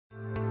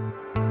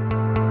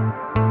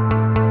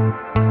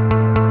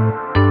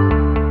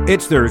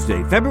It's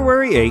Thursday,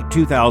 February 8,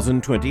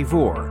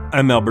 2024.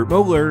 I'm Albert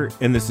Mohler,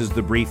 and this is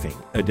The Briefing,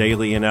 a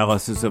daily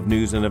analysis of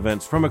news and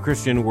events from a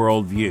Christian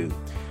worldview.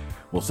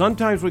 Well,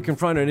 sometimes we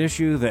confront an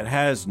issue that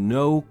has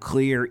no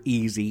clear,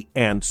 easy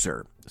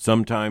answer.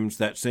 Sometimes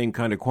that same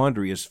kind of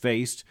quandary is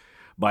faced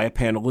by a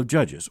panel of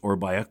judges or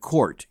by a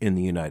court in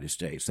the United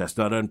States. That's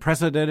not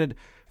unprecedented.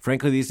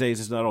 Frankly, these days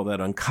it's not all that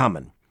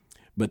uncommon.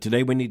 But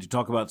today we need to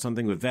talk about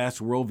something with vast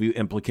worldview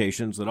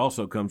implications that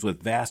also comes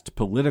with vast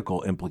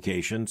political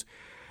implications.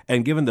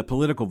 And given the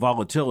political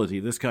volatility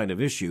of this kind of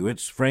issue,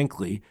 it's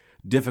frankly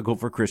difficult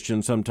for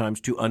Christians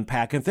sometimes to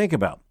unpack and think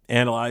about,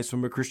 analyze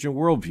from a Christian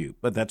worldview.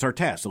 But that's our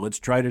task, so let's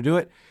try to do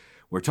it.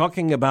 We're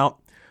talking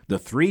about the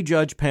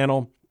three-judge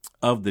panel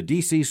of the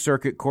D.C.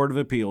 Circuit Court of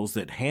Appeals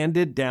that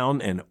handed down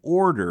an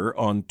order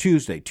on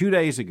Tuesday, 2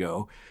 days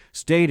ago,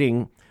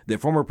 stating that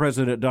former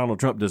President Donald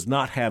Trump does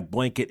not have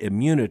blanket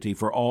immunity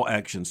for all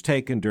actions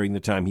taken during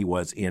the time he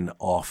was in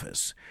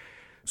office.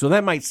 So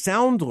that might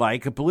sound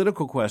like a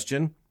political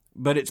question,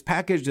 but it's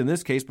packaged in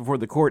this case before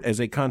the court as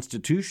a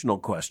constitutional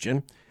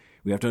question.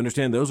 We have to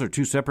understand those are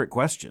two separate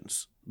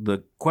questions.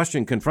 The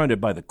question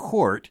confronted by the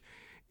court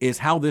is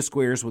how this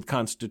squares with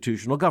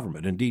constitutional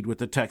government, indeed with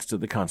the text of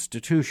the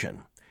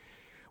Constitution.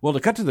 Well, to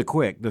cut to the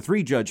quick, the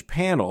three-judge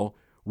panel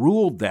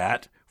ruled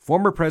that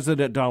former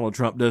President Donald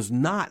Trump does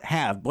not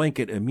have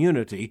blanket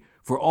immunity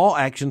for all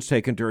actions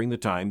taken during the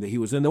time that he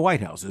was in the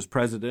White House as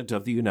President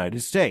of the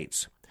United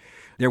States.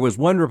 There was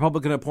one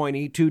Republican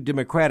appointee, two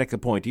Democratic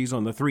appointees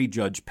on the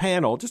three-judge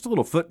panel. Just a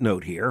little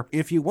footnote here.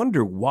 If you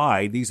wonder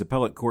why these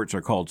appellate courts are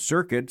called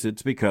circuits,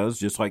 it's because,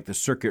 just like the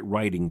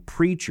circuit-riding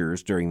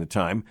preachers during the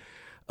time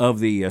of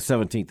the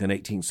 17th and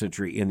 18th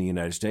century in the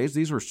United States,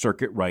 these were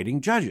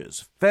circuit-riding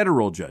judges,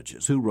 federal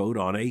judges who rode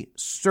on a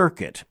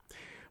circuit.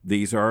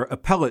 These are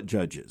appellate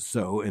judges.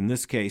 So in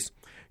this case,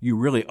 you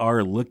really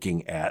are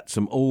looking at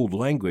some old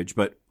language,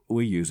 but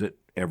we use it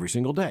every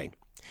single day.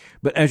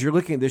 But as you're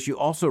looking at this, you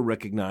also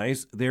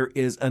recognize there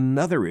is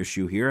another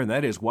issue here, and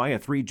that is why a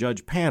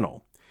three-judge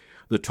panel.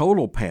 The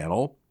total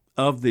panel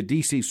of the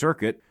D.C.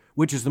 Circuit,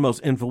 which is the most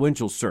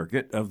influential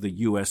circuit of the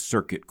U.S.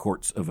 Circuit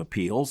Courts of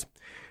Appeals.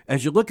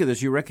 As you look at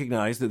this, you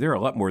recognize that there are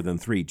a lot more than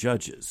three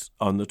judges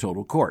on the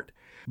total court.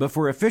 But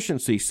for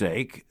efficiency's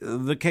sake,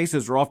 the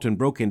cases are often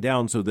broken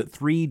down so that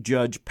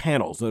three-judge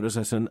panels, notice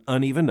that's an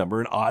uneven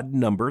number, an odd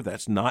number,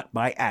 that's not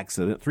by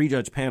accident,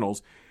 three-judge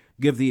panels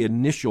give the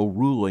initial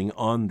ruling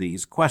on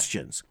these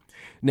questions.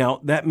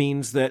 Now, that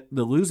means that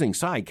the losing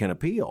side can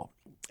appeal.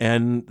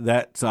 And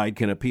that side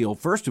can appeal,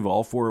 first of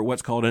all, for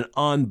what's called an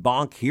en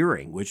banc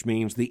hearing, which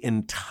means the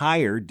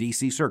entire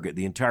D.C. Circuit,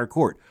 the entire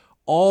court,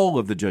 all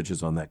of the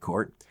judges on that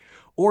court.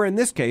 Or in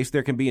this case,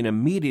 there can be an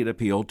immediate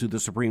appeal to the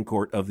Supreme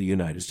Court of the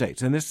United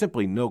States. And there's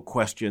simply no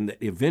question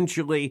that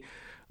eventually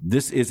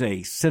this is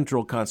a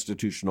central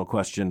constitutional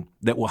question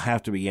that will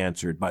have to be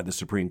answered by the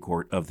Supreme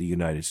Court of the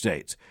United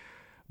States.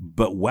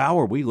 But wow,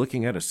 are we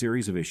looking at a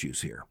series of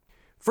issues here.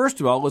 First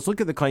of all, let's look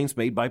at the claims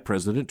made by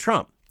President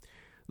Trump.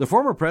 The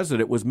former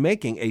president was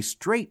making a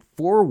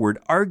straightforward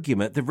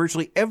argument that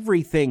virtually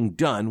everything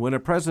done when a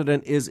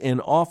president is in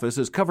office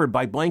is covered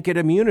by blanket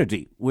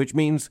immunity, which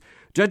means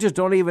judges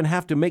don't even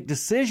have to make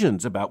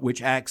decisions about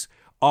which acts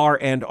are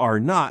and are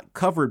not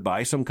covered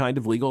by some kind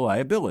of legal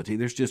liability.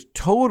 There's just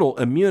total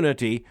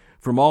immunity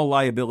from all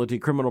liability,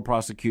 criminal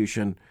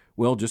prosecution.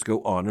 We'll just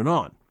go on and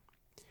on.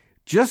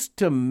 Just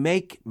to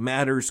make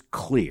matters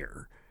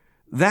clear,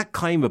 that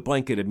claim of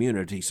blanket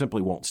immunity simply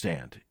won't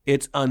stand.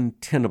 It's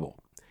untenable.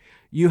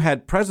 You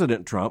had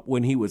President Trump,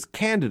 when he was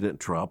candidate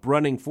Trump,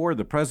 running for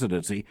the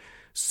presidency,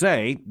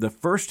 say the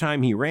first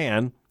time he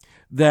ran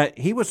that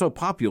he was so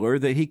popular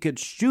that he could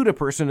shoot a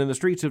person in the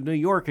streets of New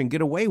York and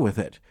get away with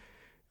it.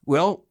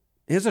 Well,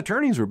 his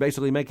attorneys were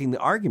basically making the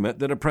argument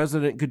that a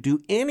president could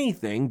do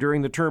anything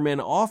during the term in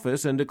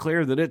office and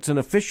declare that it's an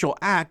official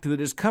act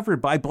that is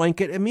covered by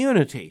blanket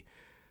immunity.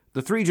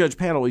 The three-judge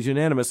panel is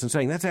unanimous in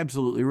saying that's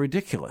absolutely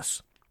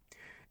ridiculous.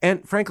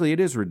 And frankly, it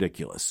is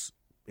ridiculous.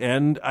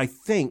 And I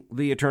think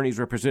the attorneys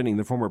representing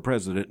the former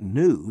president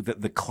knew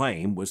that the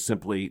claim was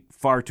simply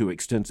far too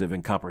extensive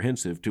and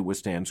comprehensive to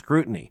withstand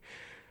scrutiny.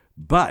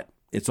 But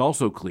it's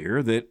also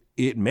clear that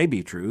it may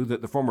be true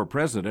that the former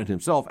president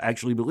himself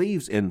actually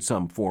believes in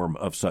some form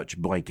of such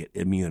blanket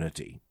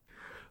immunity.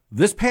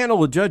 This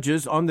panel of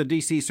judges on the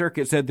D.C.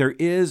 Circuit said there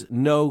is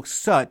no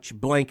such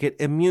blanket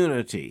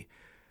immunity.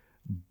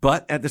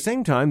 But at the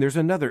same time, there's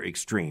another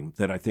extreme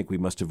that I think we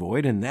must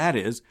avoid, and that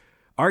is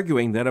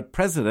arguing that a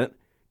president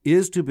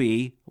is to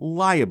be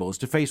liable, is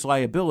to face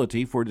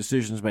liability for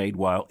decisions made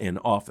while in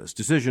office,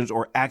 decisions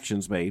or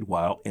actions made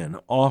while in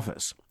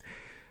office.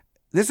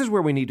 This is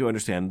where we need to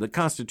understand the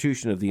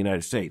Constitution of the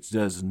United States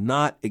does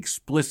not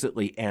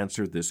explicitly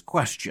answer this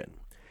question,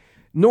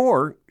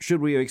 nor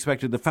should we have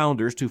expected the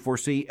founders to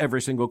foresee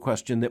every single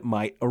question that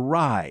might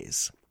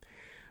arise.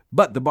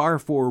 But the bar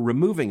for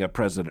removing a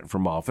president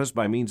from office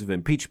by means of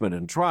impeachment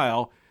and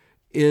trial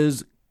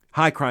is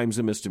high crimes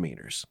and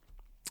misdemeanors.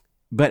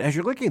 But as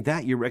you're looking at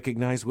that, you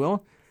recognize,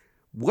 well,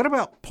 what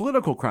about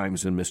political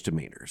crimes and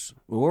misdemeanors?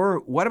 Or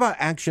what about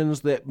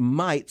actions that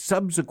might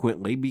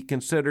subsequently be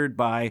considered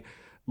by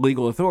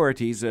legal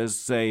authorities as,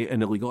 say,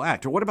 an illegal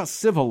act? Or what about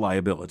civil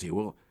liability?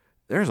 Well,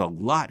 there's a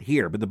lot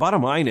here, but the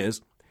bottom line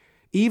is,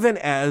 even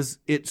as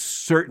it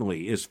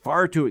certainly is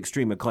far too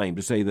extreme a claim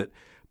to say that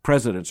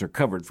presidents are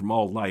covered from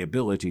all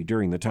liability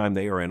during the time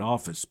they are in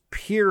office,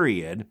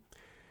 period,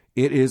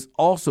 it is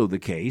also the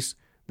case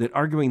that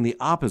arguing the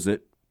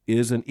opposite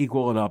is an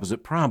equal and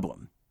opposite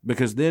problem,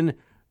 because then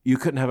you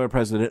couldn't have a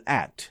president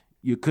act.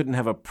 You couldn't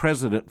have a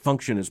president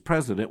function as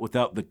president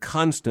without the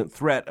constant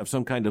threat of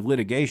some kind of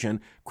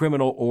litigation,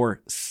 criminal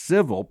or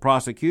civil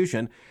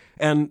prosecution.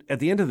 And at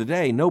the end of the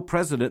day, no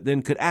president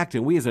then could act,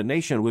 and we as a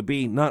nation would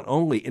be not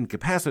only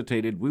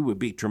incapacitated, we would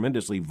be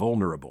tremendously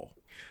vulnerable.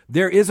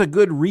 There is a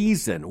good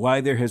reason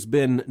why there has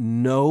been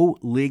no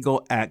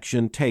legal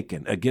action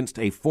taken against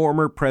a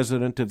former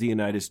president of the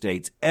United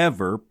States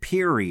ever,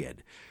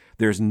 period.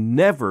 There's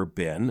never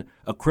been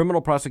a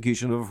criminal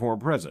prosecution of a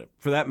former president.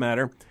 For that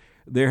matter,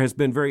 there has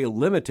been very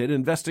limited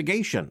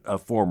investigation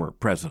of former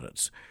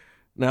presidents.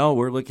 Now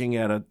we're looking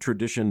at a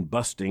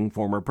tradition-busting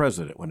former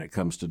president when it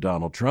comes to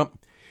Donald Trump.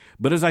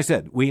 But as I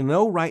said, we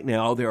know right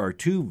now there are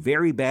two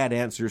very bad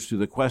answers to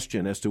the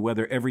question as to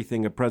whether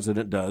everything a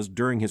president does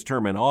during his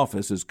term in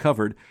office is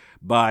covered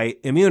by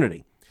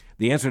immunity.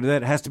 The answer to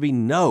that has to be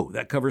no.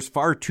 That covers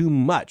far too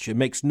much. It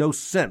makes no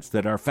sense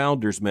that our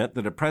founders meant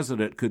that a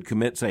president could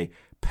commit, say,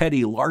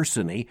 petty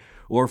larceny,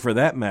 or for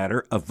that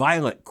matter, a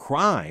violent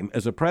crime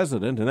as a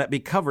president, and that be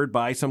covered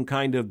by some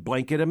kind of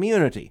blanket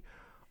immunity.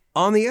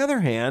 On the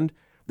other hand,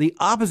 the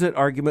opposite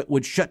argument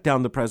would shut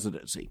down the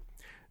presidency.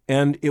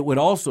 And it would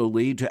also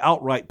lead to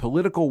outright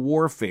political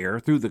warfare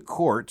through the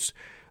courts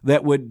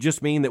that would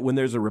just mean that when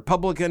there's a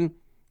Republican,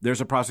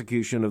 there's a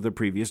prosecution of the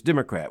previous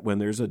Democrat. When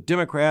there's a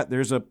Democrat,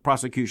 there's a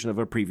prosecution of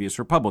a previous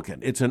Republican.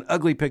 It's an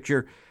ugly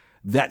picture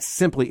that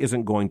simply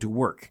isn't going to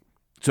work.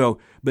 So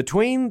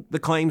between the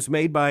claims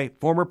made by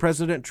former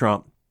President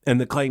Trump and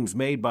the claims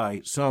made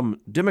by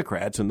some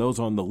Democrats and those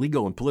on the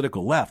legal and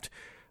political left,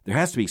 there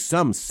has to be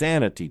some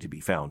sanity to be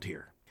found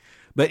here.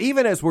 But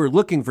even as we're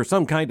looking for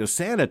some kind of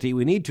sanity,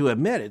 we need to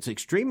admit it's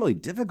extremely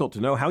difficult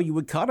to know how you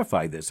would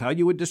codify this, how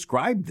you would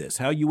describe this,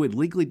 how you would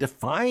legally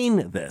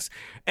define this.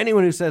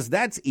 Anyone who says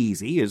that's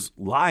easy is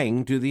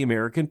lying to the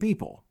American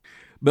people.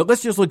 But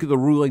let's just look at the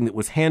ruling that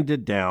was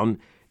handed down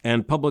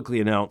and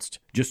publicly announced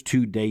just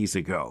 2 days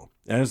ago.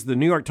 As the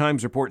New York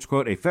Times reports,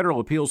 quote, a federal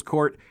appeals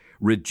court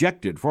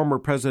rejected former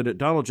President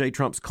Donald J.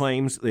 Trump's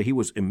claims that he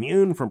was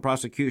immune from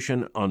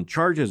prosecution on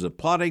charges of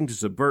plotting to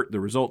subvert the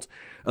results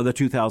of the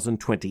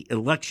 2020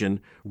 election,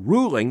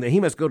 ruling that he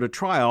must go to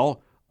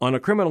trial on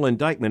a criminal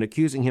indictment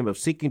accusing him of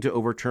seeking to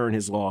overturn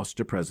his loss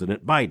to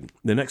President Biden.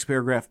 The next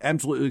paragraph,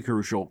 absolutely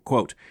crucial,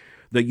 quote,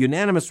 the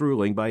unanimous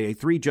ruling by a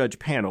 3-judge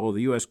panel of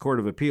the U.S. Court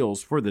of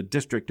Appeals for the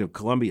District of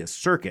Columbia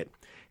Circuit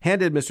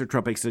handed Mr.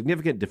 Trump a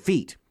significant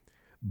defeat,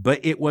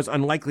 but it was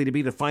unlikely to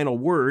be the final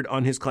word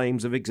on his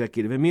claims of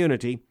executive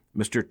immunity.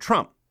 Mr.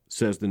 Trump,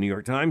 says the New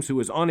York Times, who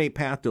is on a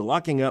path to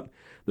locking up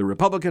the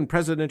Republican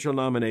presidential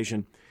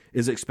nomination,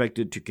 is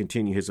expected to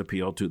continue his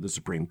appeal to the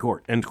Supreme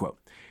Court, end quote.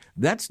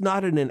 That's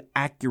not an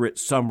inaccurate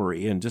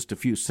summary in just a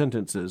few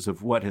sentences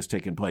of what has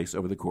taken place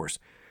over the course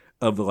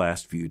of the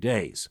last few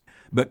days.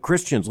 But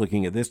Christians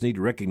looking at this need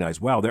to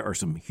recognize, wow, there are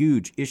some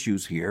huge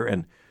issues here,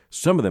 and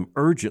some of them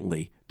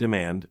urgently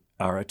demand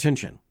our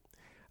attention.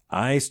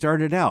 I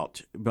started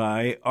out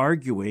by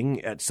arguing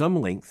at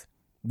some length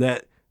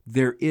that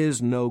there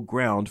is no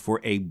ground for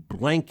a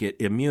blanket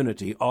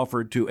immunity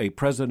offered to a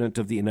president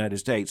of the United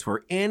States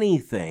for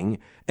anything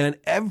and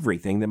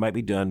everything that might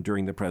be done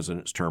during the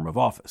president's term of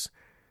office.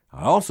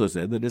 I also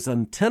said that it's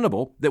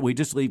untenable that we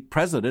just leave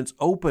presidents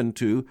open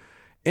to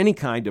any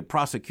kind of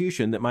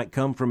prosecution that might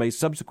come from a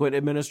subsequent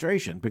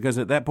administration, because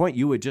at that point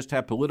you would just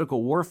have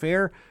political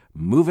warfare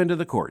move into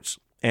the courts,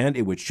 and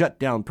it would shut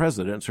down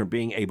presidents from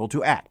being able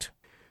to act.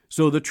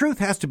 So the truth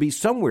has to be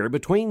somewhere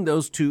between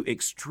those two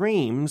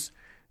extremes,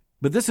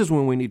 but this is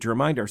when we need to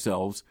remind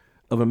ourselves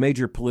of a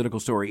major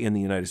political story in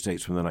the United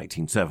States from the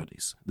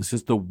 1970s. This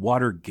is the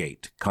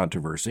Watergate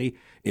controversy.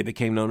 It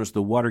became known as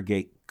the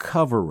Watergate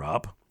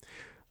cover-up.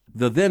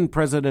 The then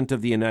president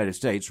of the United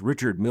States,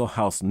 Richard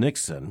Milhous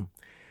Nixon,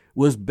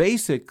 was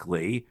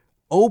basically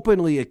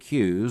openly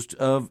accused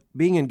of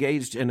being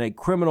engaged in a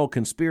criminal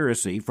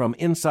conspiracy from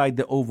inside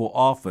the Oval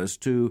Office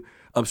to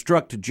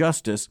obstruct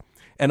justice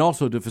and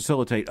also to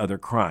facilitate other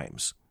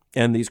crimes.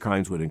 And these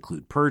crimes would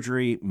include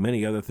perjury,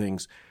 many other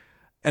things.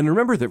 And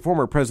remember that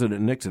former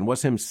President Nixon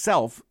was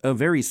himself a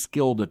very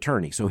skilled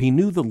attorney, so he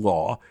knew the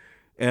law,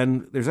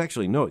 and there's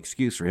actually no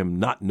excuse for him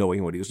not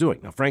knowing what he was doing.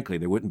 Now, frankly,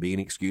 there wouldn't be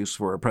any excuse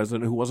for a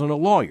president who wasn't a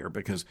lawyer,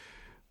 because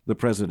the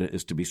president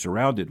is to be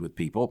surrounded with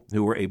people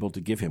who were able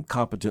to give him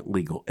competent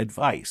legal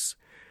advice.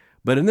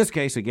 But in this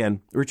case,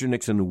 again, Richard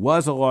Nixon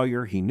was a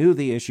lawyer, he knew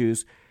the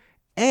issues,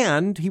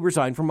 and he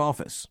resigned from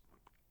office.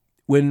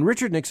 When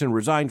Richard Nixon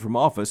resigned from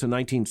office in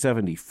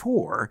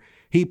 1974,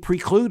 he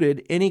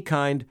precluded any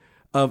kind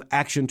of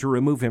action to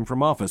remove him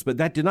from office, but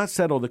that did not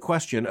settle the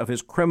question of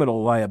his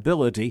criminal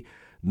liability.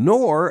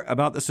 nor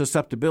about the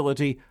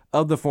susceptibility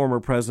of the former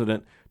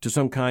president to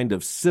some kind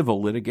of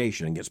civil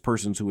litigation against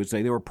persons who would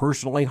say they were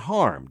personally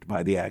harmed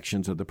by the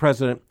actions of the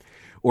president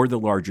or the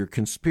larger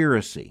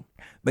conspiracy.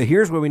 But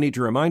here's where we need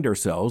to remind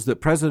ourselves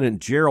that President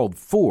Gerald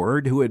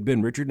Ford, who had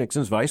been Richard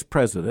Nixon's vice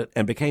president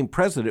and became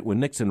president when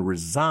Nixon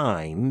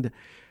resigned,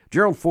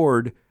 Gerald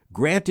Ford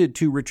granted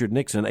to Richard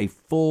Nixon a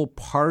full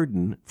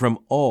pardon from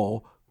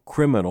all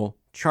criminal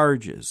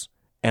charges,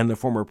 and the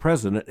former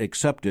president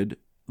accepted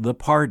the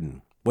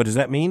pardon. What does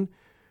that mean?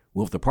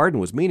 Well, if the pardon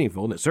was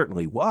meaningful, and it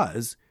certainly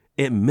was,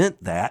 it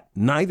meant that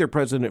neither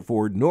President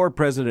Ford nor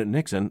President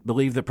Nixon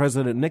believed that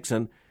President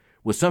Nixon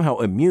was somehow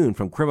immune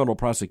from criminal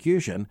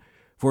prosecution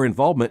for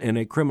involvement in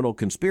a criminal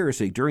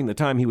conspiracy during the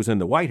time he was in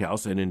the White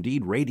House and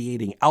indeed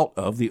radiating out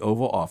of the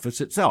Oval Office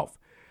itself.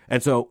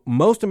 And so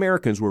most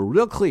Americans were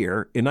real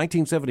clear in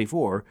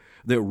 1974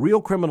 that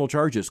real criminal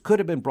charges could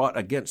have been brought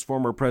against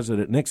former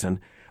President Nixon.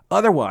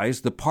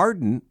 Otherwise, the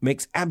pardon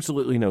makes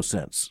absolutely no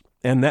sense.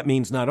 And that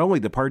means not only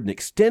the pardon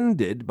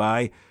extended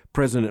by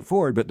President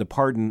Ford, but the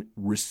pardon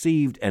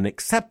received and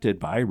accepted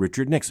by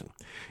Richard Nixon.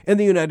 In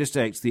the United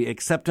States, the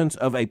acceptance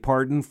of a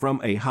pardon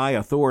from a high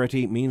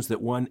authority means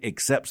that one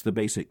accepts the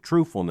basic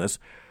truthfulness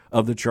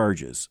of the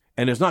charges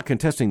and is not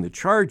contesting the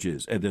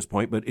charges at this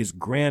point, but is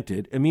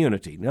granted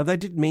immunity. Now, that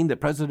didn't mean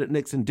that President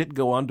Nixon didn't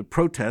go on to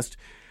protest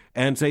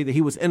and say that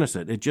he was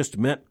innocent. It just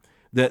meant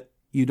that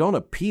you don't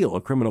appeal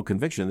a criminal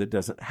conviction that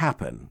doesn't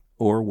happen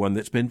or one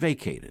that's been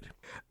vacated.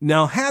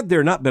 Now, had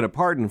there not been a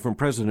pardon from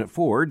President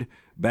Ford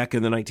back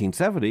in the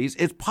 1970s,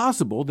 it's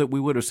possible that we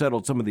would have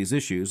settled some of these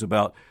issues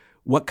about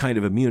what kind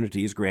of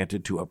immunity is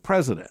granted to a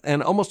president.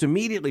 And almost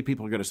immediately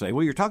people are going to say,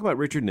 well, you're talking about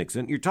Richard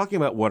Nixon, you're talking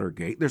about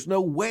Watergate. There's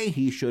no way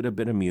he should have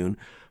been immune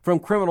from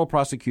criminal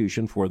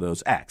prosecution for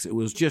those acts. It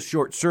was just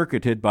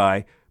short-circuited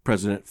by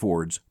President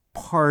Ford's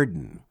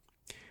pardon.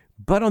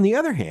 But on the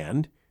other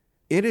hand,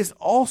 it is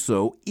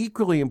also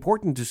equally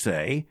important to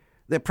say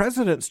that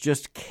presidents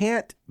just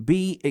can't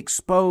be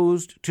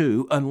exposed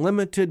to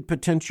unlimited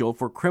potential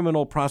for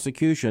criminal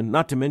prosecution,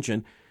 not to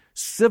mention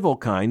civil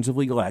kinds of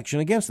legal action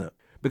against them.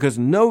 Because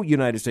no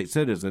United States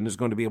citizen is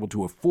going to be able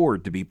to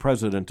afford to be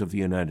president of the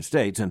United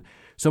States, and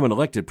so an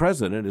elected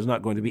president is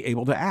not going to be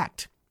able to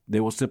act. They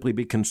will simply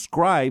be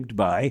conscribed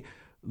by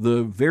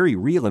the very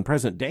real and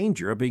present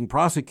danger of being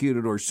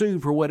prosecuted or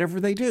sued for whatever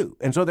they do.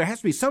 And so there has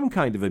to be some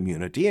kind of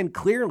immunity, and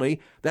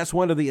clearly that's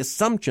one of the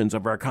assumptions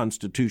of our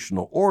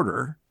constitutional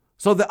order.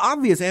 So the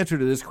obvious answer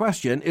to this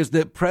question is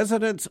that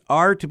presidents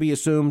are to be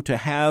assumed to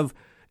have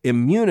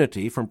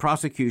immunity from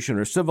prosecution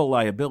or civil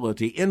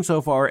liability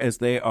insofar as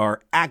they are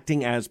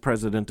acting as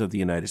president of the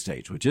United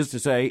States, which is to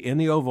say, in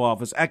the Oval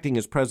Office, acting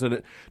as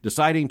president,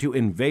 deciding to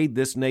invade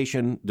this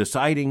nation,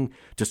 deciding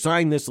to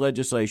sign this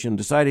legislation,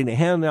 deciding to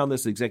hand down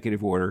this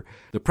executive order.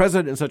 The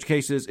president in such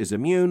cases is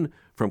immune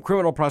from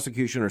criminal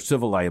prosecution or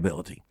civil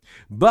liability.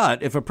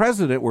 But if a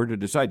president were to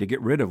decide to get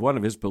rid of one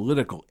of his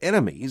political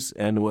enemies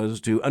and was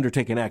to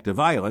undertake an act of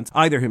violence,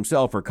 either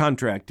himself or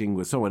contracting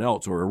with someone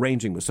else or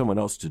arranging with someone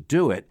else to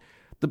do it,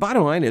 the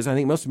bottom line is, I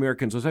think most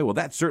Americans will say, well,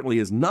 that certainly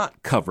is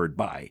not covered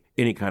by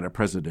any kind of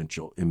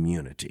presidential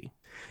immunity.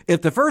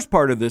 If the first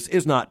part of this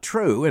is not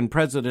true, and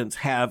presidents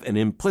have an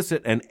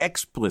implicit and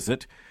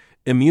explicit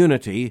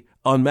immunity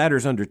on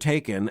matters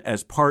undertaken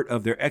as part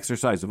of their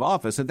exercise of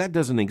office, and that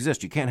doesn't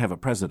exist. You can't have a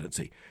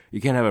presidency. You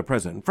can't have a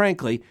president.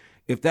 Frankly,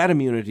 if that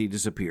immunity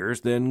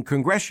disappears, then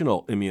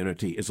congressional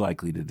immunity is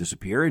likely to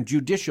disappear, and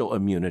judicial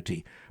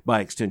immunity, by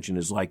extension,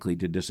 is likely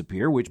to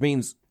disappear, which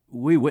means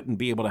we wouldn't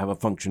be able to have a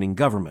functioning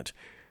government.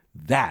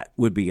 That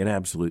would be an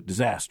absolute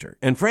disaster.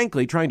 And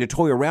frankly, trying to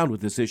toy around with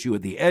this issue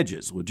at the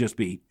edges would just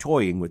be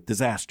toying with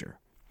disaster.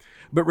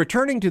 But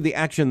returning to the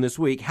action this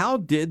week, how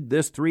did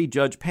this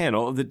 3-judge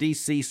panel of the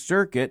D.C.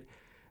 Circuit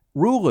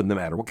rule in the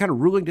matter? What kind of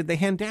ruling did they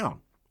hand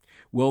down?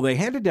 Well, they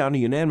handed down a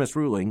unanimous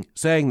ruling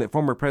saying that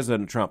former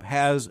President Trump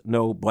has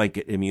no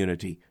blanket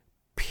immunity,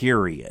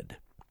 period.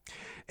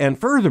 And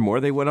furthermore,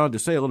 they went on to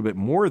say a little bit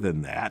more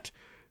than that.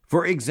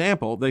 For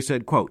example, they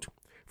said, quote,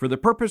 "For the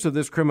purpose of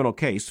this criminal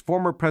case,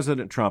 former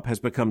President Trump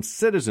has become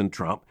Citizen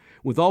Trump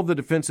with all the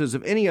defenses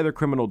of any other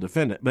criminal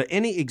defendant, but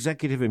any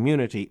executive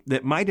immunity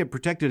that might have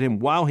protected him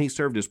while he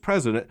served as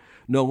president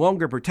no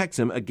longer protects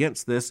him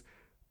against this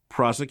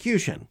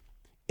prosecution."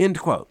 End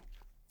quote.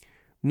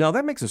 Now,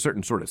 that makes a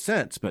certain sort of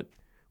sense, but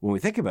when we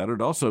think about it,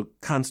 it also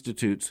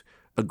constitutes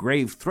a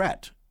grave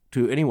threat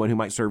to anyone who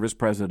might serve as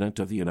president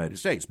of the United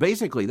States.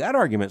 Basically, that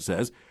argument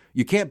says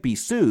you can't be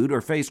sued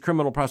or face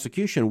criminal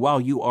prosecution while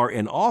you are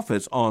in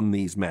office on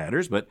these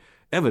matters, but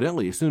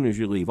evidently, as soon as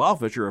you leave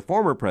office, you're a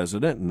former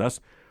president, and thus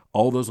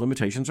all those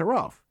limitations are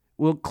off.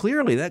 Well,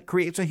 clearly, that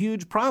creates a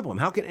huge problem.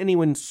 How can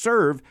anyone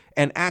serve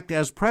and act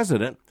as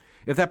president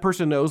if that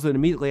person knows that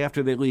immediately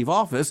after they leave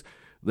office,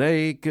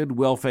 they could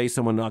well face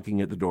someone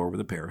knocking at the door with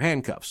a pair of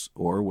handcuffs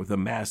or with a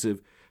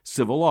massive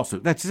civil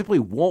lawsuit? That simply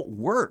won't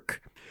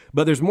work.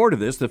 But there's more to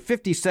this. The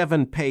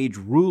 57-page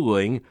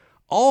ruling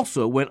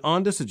also went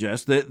on to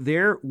suggest that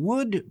there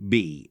would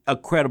be a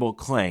credible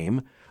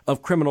claim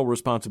of criminal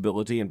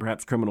responsibility and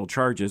perhaps criminal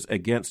charges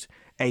against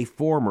a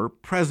former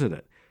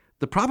president.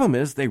 The problem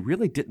is they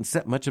really didn't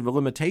set much of a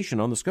limitation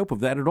on the scope of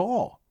that at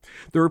all.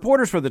 The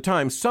reporters for the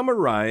Times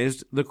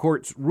summarized the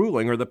court's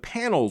ruling, or the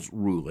panel's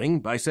ruling,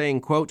 by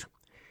saying, quote,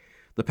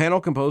 "The panel,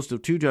 composed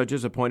of 2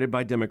 judges appointed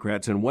by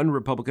Democrats and 1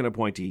 Republican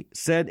appointee,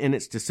 said in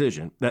its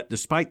decision that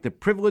despite the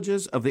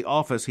privileges of the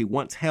office he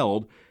once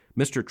held,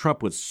 Mr.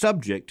 Trump was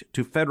subject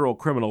to federal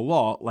criminal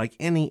law like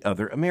any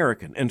other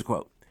American," end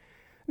quote.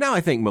 Now,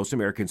 I think most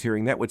Americans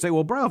hearing that would say,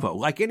 well, bravo,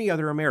 like any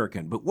other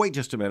American. But wait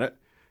just a minute.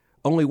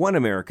 Only one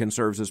American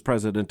serves as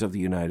president of the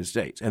United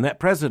States, and that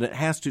president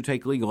has to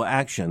take legal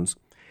actions.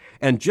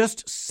 And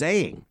just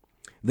saying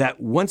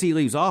that once he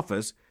leaves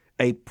office,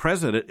 a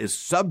president is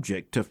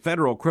subject to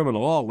federal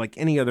criminal law like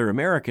any other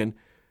American,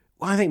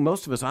 well, I think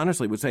most of us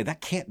honestly would say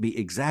that can't be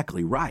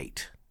exactly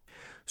right.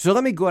 So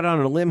let me go out on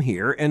a limb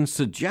here and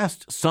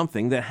suggest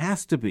something that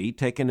has to be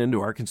taken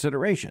into our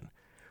consideration.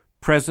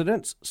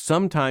 Presidents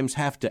sometimes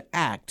have to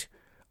act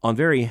on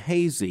very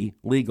hazy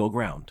legal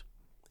ground.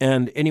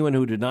 And anyone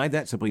who denied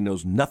that simply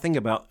knows nothing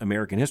about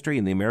American history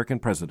and the American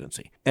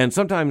presidency. And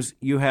sometimes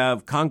you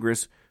have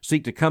Congress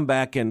seek to come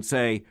back and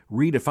say,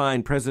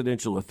 redefine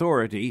presidential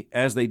authority,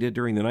 as they did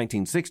during the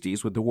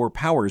 1960s with the War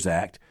Powers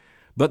Act.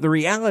 But the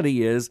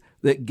reality is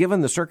that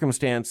given the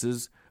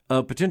circumstances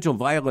of potential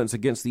violence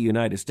against the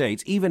United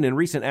States, even in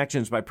recent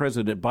actions by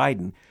President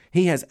Biden,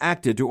 he has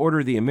acted to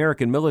order the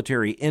American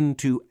military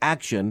into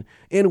action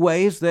in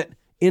ways that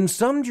in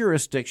some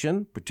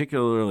jurisdiction,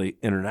 particularly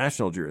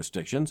international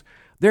jurisdictions,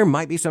 there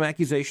might be some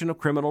accusation of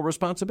criminal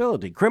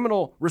responsibility.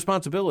 Criminal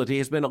responsibility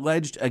has been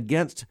alleged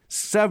against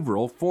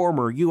several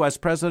former U.S.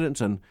 presidents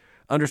and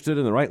understood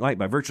in the right light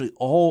by virtually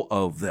all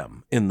of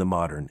them in the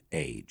modern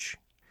age.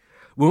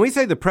 When we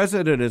say the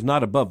president is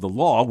not above the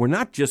law, we're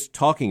not just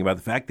talking about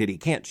the fact that he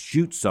can't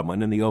shoot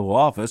someone in the Oval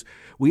Office.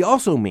 We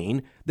also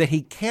mean that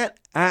he can't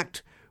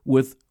act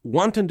with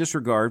wanton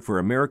disregard for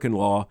American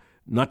law,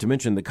 not to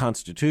mention the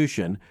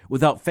Constitution,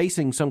 without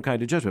facing some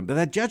kind of judgment. But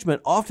that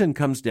judgment often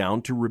comes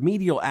down to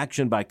remedial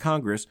action by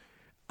Congress.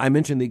 I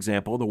mentioned the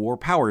example of the War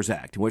Powers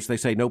Act, in which they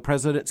say no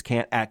presidents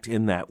can't act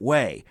in that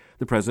way.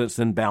 The president's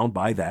then bound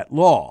by that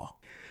law.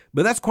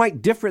 But that's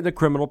quite different than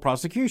criminal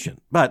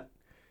prosecution. But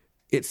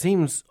it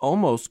seems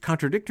almost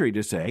contradictory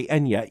to say,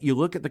 and yet you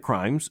look at the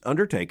crimes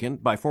undertaken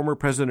by former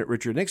President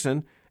Richard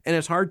Nixon, and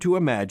it's hard to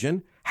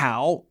imagine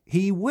how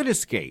he would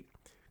escape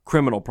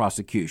criminal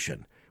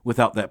prosecution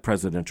without that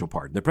presidential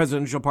pardon. The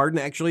presidential pardon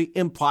actually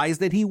implies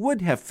that he would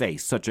have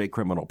faced such a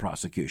criminal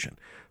prosecution.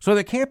 So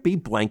there can't be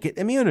blanket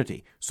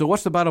immunity. So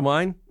what's the bottom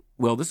line?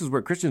 Well, this is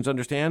where Christians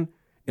understand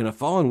in a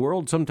fallen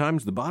world,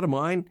 sometimes the bottom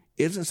line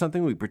isn't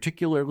something we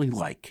particularly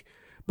like.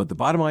 But the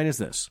bottom line is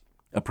this.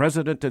 A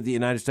president of the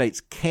United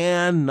States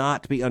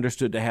cannot be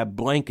understood to have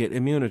blanket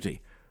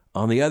immunity.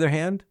 On the other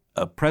hand,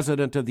 a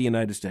president of the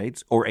United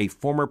States or a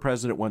former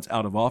president once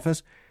out of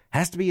office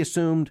has to be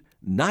assumed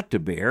not to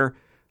bear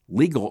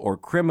legal or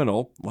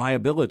criminal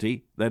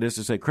liability, that is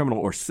to say criminal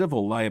or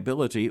civil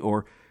liability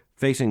or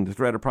facing the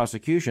threat of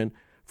prosecution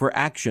for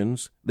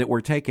actions that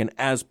were taken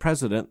as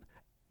president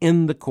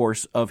in the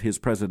course of his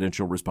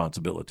presidential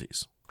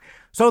responsibilities.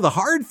 So the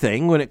hard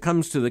thing when it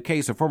comes to the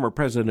case of former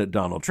President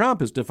Donald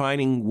Trump is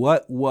defining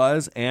what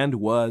was and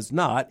was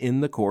not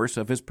in the course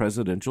of his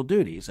presidential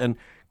duties. And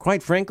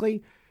quite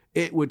frankly,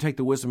 it would take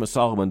the wisdom of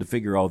Solomon to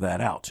figure all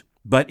that out.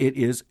 But it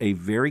is a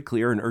very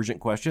clear and urgent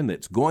question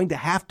that's going to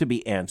have to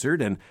be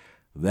answered, and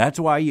that's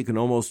why you can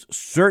almost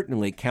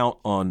certainly count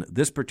on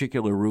this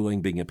particular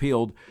ruling being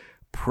appealed,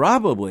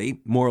 probably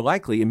more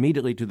likely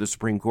immediately to the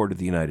Supreme Court of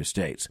the United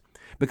States,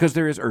 because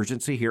there is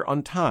urgency here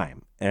on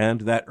time,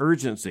 and that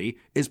urgency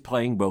is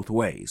playing both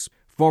ways.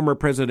 Former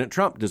President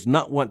Trump does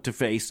not want to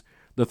face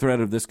the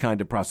threat of this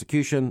kind of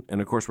prosecution,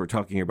 and of course we're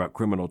talking about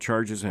criminal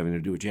charges having to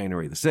do with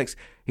January the 6th.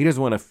 He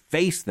doesn't want to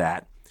face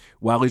that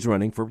while he's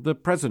running for the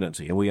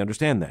presidency, and we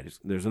understand that.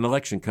 There's an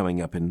election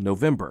coming up in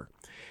November.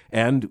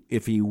 And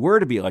if he were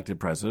to be elected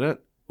president,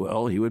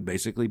 well, he would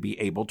basically be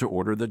able to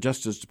order the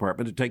Justice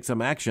Department to take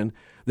some action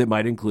that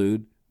might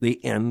include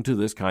the end to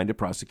this kind of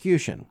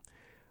prosecution.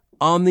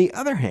 On the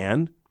other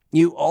hand,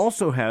 you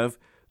also have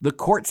the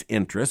court's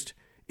interest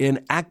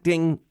in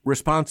acting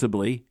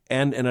responsibly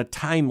and in a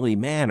timely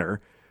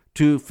manner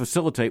to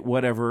facilitate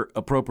whatever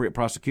appropriate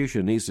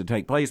prosecution needs to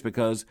take place,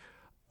 because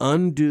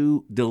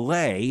undue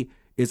delay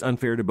is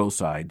unfair to both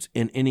sides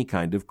in any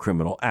kind of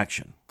criminal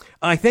action.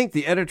 I think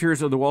the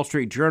editors of the Wall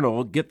Street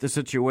Journal get the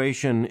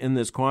situation in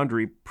this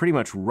quandary pretty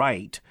much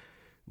right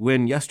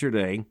when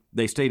yesterday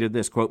they stated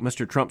this, quote,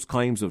 "Mr. Trump's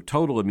claims of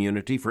total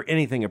immunity for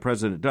anything a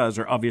president does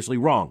are obviously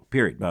wrong,"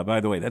 period.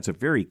 By the way, that's a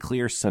very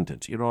clear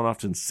sentence. You don't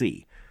often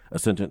see a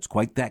sentence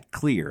quite that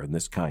clear in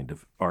this kind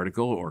of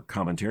article or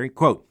commentary.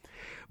 Quote,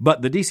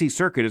 "But the D.C.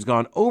 Circuit has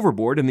gone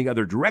overboard in the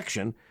other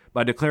direction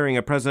by declaring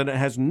a president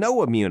has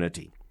no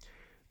immunity."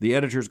 The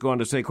editors go on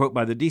to say, quote,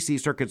 "By the D.C.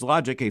 Circuit's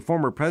logic, a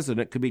former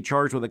president could be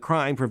charged with a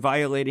crime for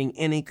violating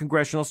any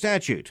congressional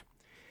statute."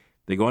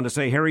 They go on to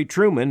say Harry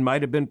Truman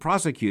might have been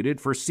prosecuted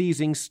for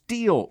seizing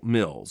steel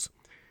mills.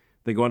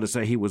 They go on to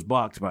say he was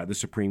blocked by the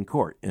Supreme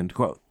Court, end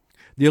quote.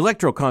 The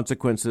electoral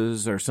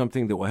consequences are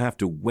something that will have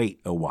to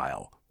wait a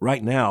while.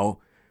 Right now,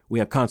 we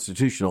have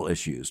constitutional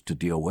issues to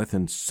deal with,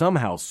 and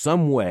somehow,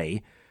 some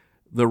way,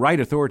 the right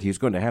authority is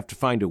going to have to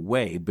find a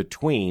way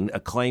between a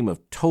claim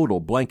of total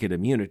blanket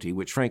immunity,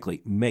 which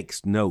frankly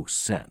makes no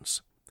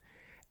sense,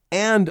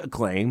 and a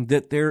claim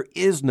that there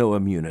is no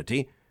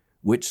immunity,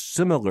 which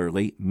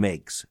similarly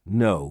makes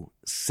no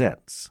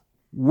sense.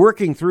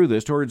 Working through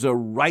this towards a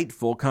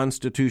rightful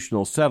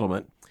constitutional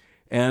settlement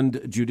and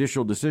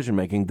judicial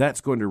decision-making,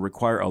 that's going to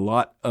require a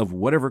lot of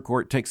whatever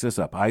court takes this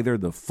up, either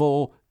the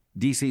full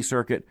D.C.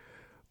 Circuit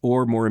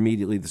or more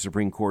immediately the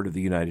Supreme Court of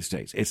the United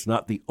States. It's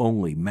not the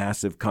only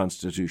massive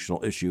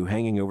constitutional issue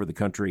hanging over the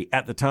country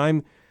at the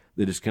time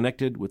that is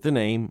connected with the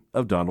name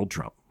of Donald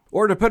Trump.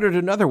 Or to put it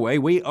another way,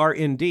 we are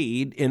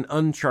indeed in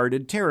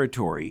uncharted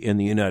territory in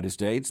the United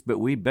States, but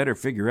we better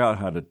figure out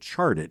how to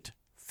chart it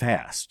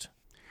fast.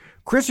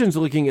 Christians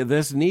looking at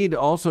this need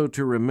also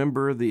to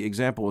remember the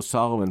example of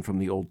Solomon from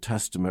the Old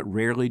Testament.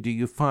 Rarely do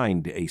you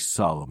find a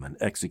Solomon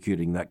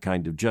executing that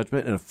kind of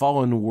judgment in a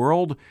fallen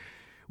world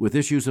with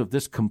issues of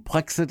this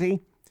complexity.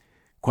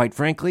 Quite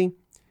frankly,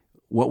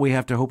 what we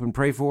have to hope and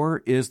pray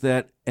for is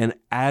that an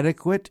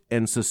adequate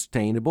and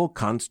sustainable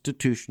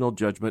constitutional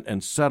judgment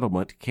and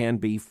settlement can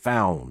be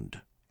found,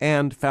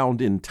 and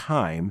found in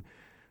time,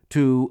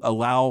 to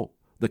allow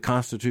the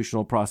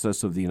constitutional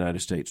process of the United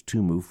States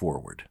to move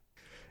forward.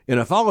 In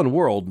a fallen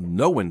world,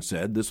 no one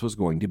said this was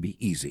going to be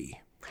easy.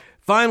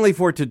 Finally,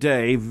 for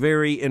today,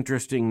 very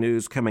interesting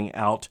news coming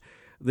out.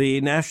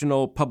 The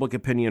National Public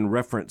Opinion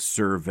Reference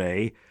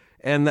Survey,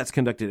 and that's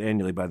conducted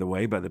annually, by the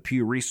way, by the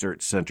Pew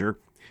Research Center,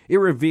 it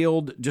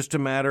revealed just a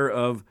matter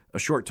of a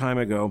short time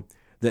ago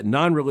that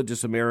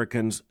non-religious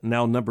Americans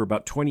now number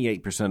about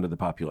 28% of the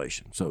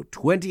population. So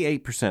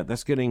 28%,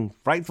 that's getting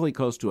frightfully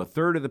close to a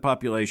third of the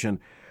population,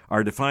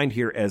 are defined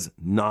here as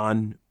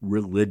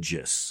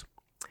non-religious.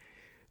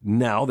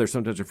 Now, they're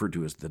sometimes referred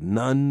to as the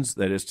nones.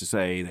 That is to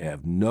say, they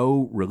have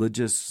no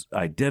religious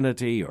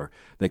identity or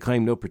they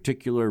claim no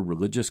particular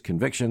religious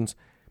convictions.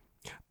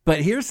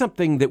 But here's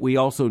something that we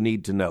also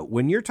need to know.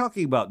 When you're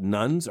talking about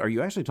nones, are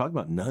you actually talking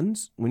about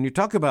nuns? When you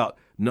talk about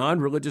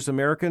non-religious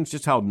Americans,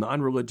 just how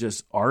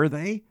non-religious are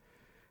they?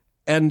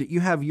 And you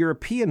have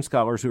European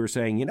scholars who are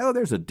saying,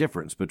 there's a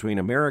difference between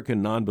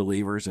American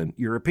non-believers and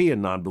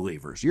European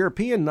non-believers.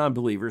 European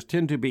non-believers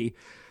tend to be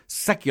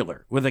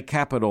secular with a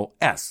capital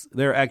S.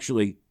 They're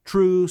actually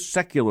true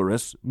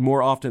secularists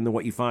more often than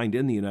what you find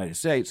in the United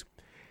States.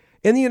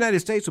 In the United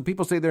States, when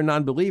people say they're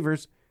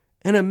non-believers,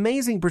 an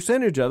amazing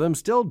percentage of them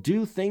still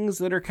do things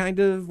that are kind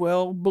of,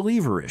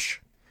 believerish.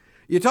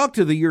 You talk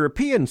to the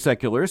European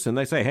secularists and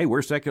they say, hey,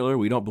 we're secular,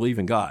 we don't believe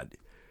in God.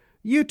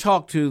 You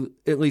talk to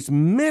at least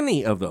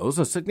many of those,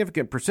 a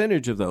significant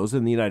percentage of those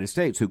in the United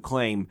States who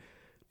claim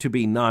to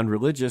be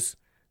non-religious.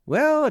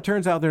 Well, it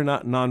turns out they're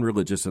not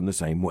non-religious in the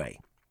same way.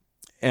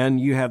 And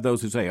you have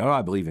those who say,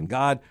 I believe in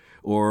God,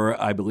 or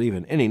I believe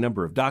in any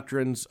number of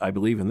doctrines, I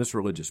believe in this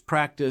religious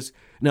practice.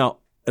 Now,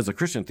 as a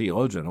Christian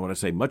theologian, I want to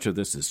say much of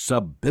this is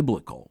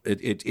sub-biblical.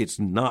 It's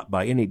not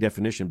by any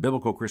definition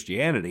biblical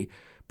Christianity,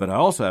 but I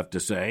also have to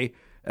say,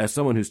 as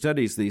someone who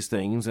studies these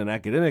things in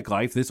academic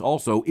life, this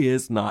also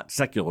is not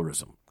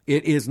secularism.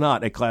 It is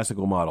not a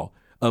classical model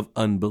of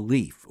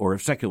unbelief or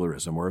of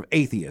secularism or of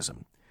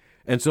atheism.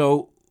 And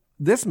so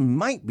this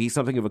might be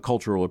something of a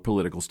cultural or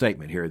political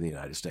statement here in the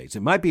United States.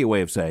 It might be a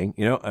way of saying,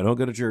 I don't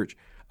go to church.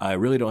 I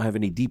really don't have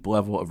any deep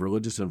level of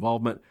religious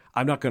involvement.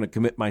 I'm not going to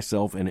commit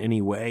myself in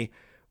any way.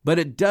 But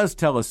it does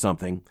tell us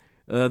something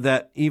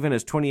that even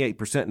as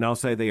 28% now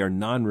say they are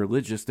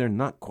non-religious, they're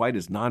not quite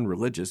as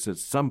non-religious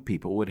as some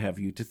people would have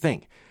you to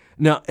think.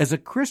 Now, as a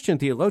Christian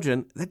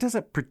theologian, that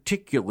doesn't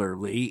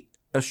particularly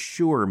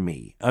assure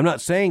me. I'm not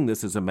saying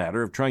this is a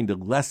matter of trying to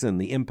lessen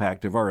the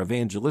impact of our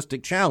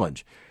evangelistic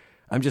challenge.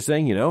 I'm just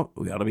saying,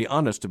 we ought to be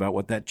honest about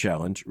what that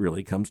challenge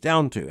really comes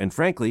down to. And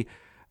frankly,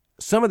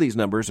 some of these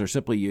numbers are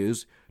simply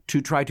used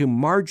to try to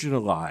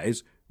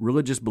marginalize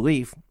religious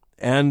belief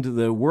and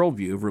the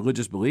worldview of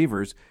religious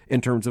believers in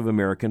terms of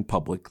American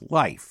public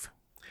life.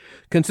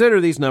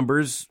 Consider these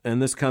numbers,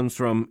 and this comes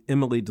from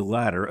Emily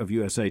DeLatter of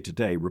USA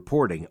Today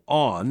reporting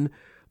on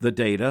the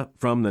data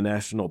from the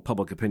National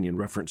Public Opinion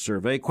Reference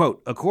Survey.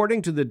 Quote,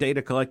 according to the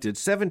data collected,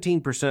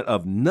 17%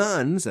 of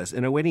nones, that's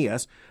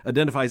N-O-N-E-S,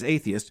 identify as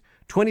atheist,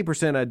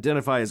 20%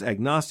 identify as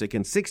agnostic,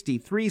 and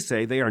 63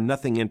 say they are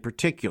nothing in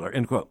particular,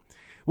 end quote.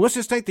 Well, let's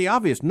just state the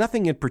obvious.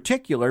 Nothing in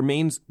particular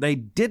means they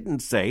didn't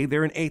say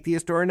they're an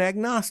atheist or an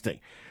agnostic.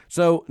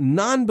 So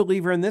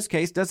non-believer in this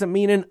case doesn't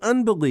mean an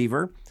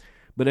unbeliever.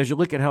 But as you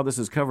look at how this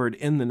is covered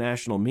in the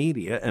national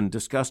media and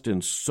discussed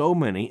in so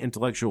many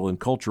intellectual and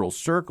cultural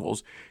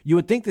circles, you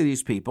would think that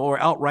these people are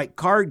outright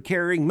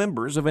card-carrying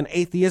members of an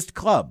atheist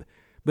club.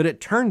 But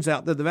it turns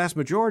out that the vast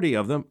majority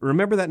of them,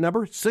 remember that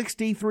number?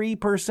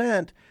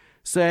 63%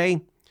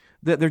 say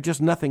that they're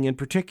just nothing in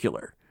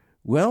particular.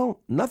 Well,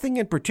 nothing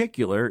in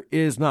particular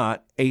is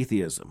not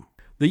atheism.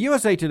 The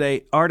USA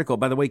Today article,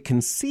 by the way,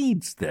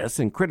 concedes this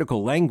in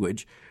critical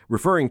language,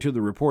 referring to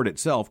the report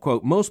itself.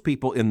 Quote, most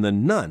people in the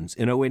Nones,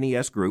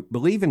 N-O-N-E-S group,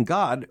 believe in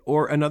God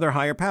or another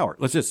higher power.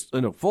 Let's just,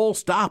 full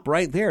stop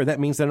right there.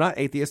 That means they're not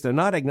atheists. They're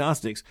not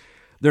agnostics.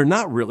 They're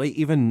not really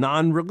even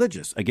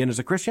non-religious. Again, as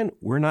a Christian,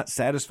 we're not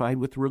satisfied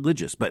with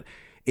religious, but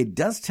it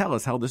does tell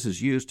us how this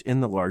is used in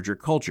the larger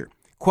culture.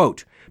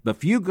 Quote, but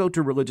few go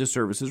to religious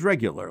services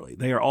regularly.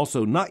 They are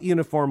also not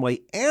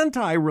uniformly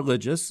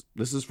anti-religious.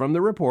 This is from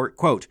the report.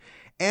 Quote,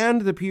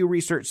 and the Pew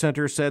Research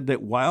Center said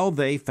that while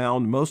they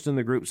found most in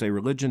the group say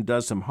religion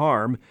does some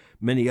harm,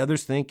 many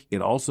others think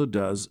it also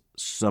does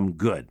some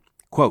good.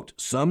 Quote,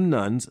 some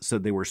nuns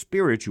said they were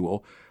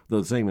spiritual, though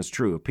the same is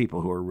true of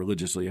people who are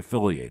religiously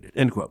affiliated.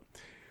 End quote.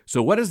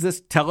 So what does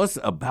this tell us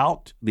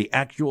about the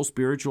actual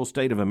spiritual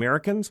state of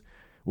Americans?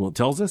 Well, it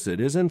tells us it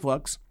is in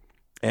flux.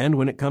 And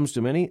when it comes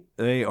to many,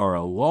 they are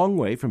a long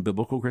way from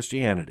biblical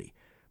Christianity.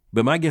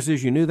 But my guess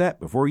is you knew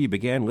that before you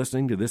began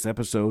listening to this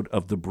episode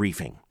of The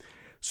Briefing.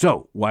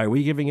 So why are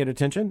we giving it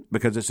attention?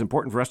 Because it's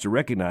important for us to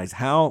recognize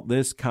how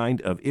this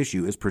kind of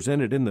issue is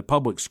presented in the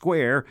public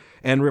square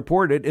and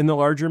reported in the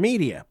larger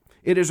media.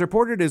 It is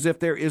reported as if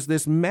there is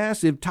this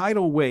massive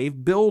tidal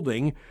wave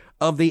building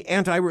of the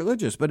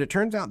anti-religious, but it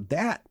turns out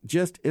that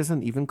just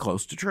isn't even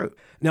close to true.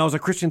 Now, as a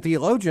Christian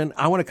theologian,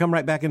 I want to come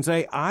right back and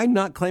say, I'm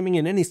not claiming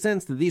in any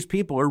sense that these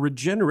people are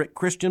regenerate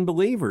Christian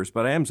believers,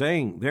 but I am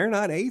saying they're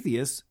not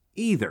atheists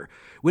either.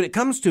 When it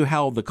comes to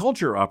how the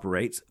culture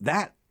operates,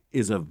 that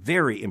is a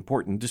very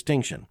important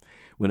distinction.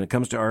 When it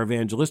comes to our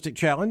evangelistic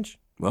challenge,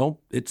 well,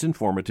 it's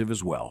informative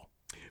as well.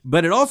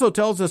 But it also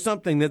tells us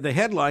something that the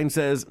headline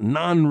says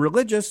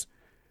non-religious,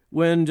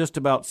 when just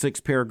about 6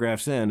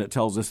 paragraphs in, it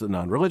tells us that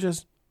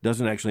non-religious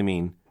doesn't actually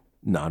mean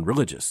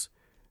non-religious.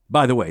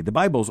 By the way, the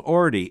Bible's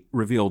already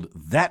revealed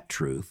that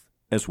truth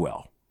as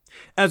well.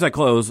 As I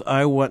close,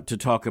 I want to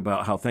talk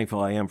about how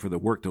thankful I am for the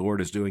work the Lord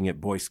is doing at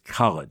Boyce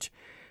College.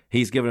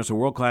 He's given us a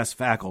world-class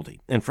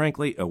faculty and,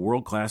 frankly, a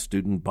world-class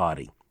student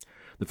body.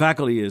 The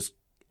faculty is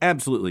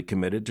absolutely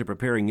committed to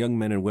preparing young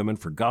men and women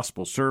for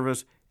gospel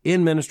service,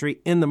 in ministry,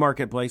 in the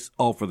marketplace,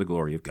 all for the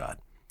glory of God.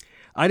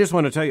 I just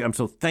want to tell you, I'm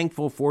so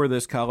thankful for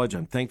this college.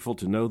 I'm thankful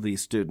to know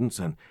these students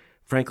and,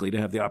 frankly, to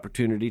have the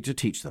opportunity to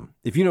teach them.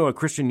 If you know a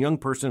Christian young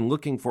person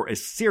looking for a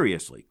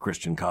seriously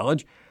Christian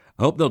college,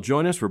 I hope they'll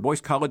join us for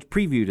Boyce College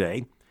Preview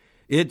Day.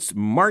 It's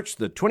March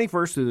the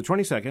 21st through the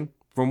 22nd.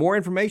 For more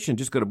information,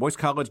 just go to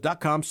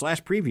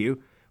boycecollege.com/preview.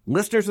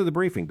 Listeners of The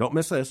Briefing, don't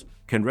miss this,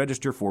 can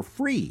register for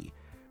free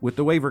with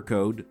the waiver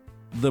code,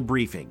 The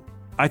Briefing.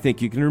 I think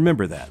you can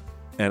remember that.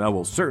 And I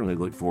will certainly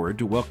look forward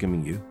to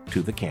welcoming you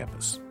to the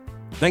campus.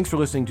 Thanks for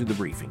listening to The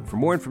Briefing. For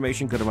more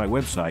information, go to my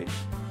website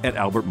at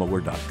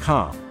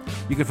albertmohler.com.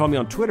 You can follow me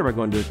on Twitter by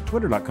going to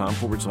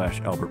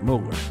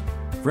twitter.com/albertmohler.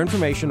 For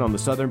information on the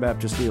Southern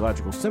Baptist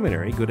Theological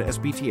Seminary, go to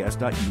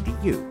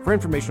sbts.edu. For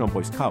information on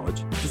Boyce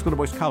College, just go to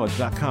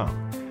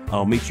boycecollege.com.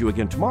 I'll meet you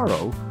again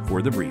tomorrow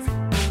for The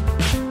Briefing.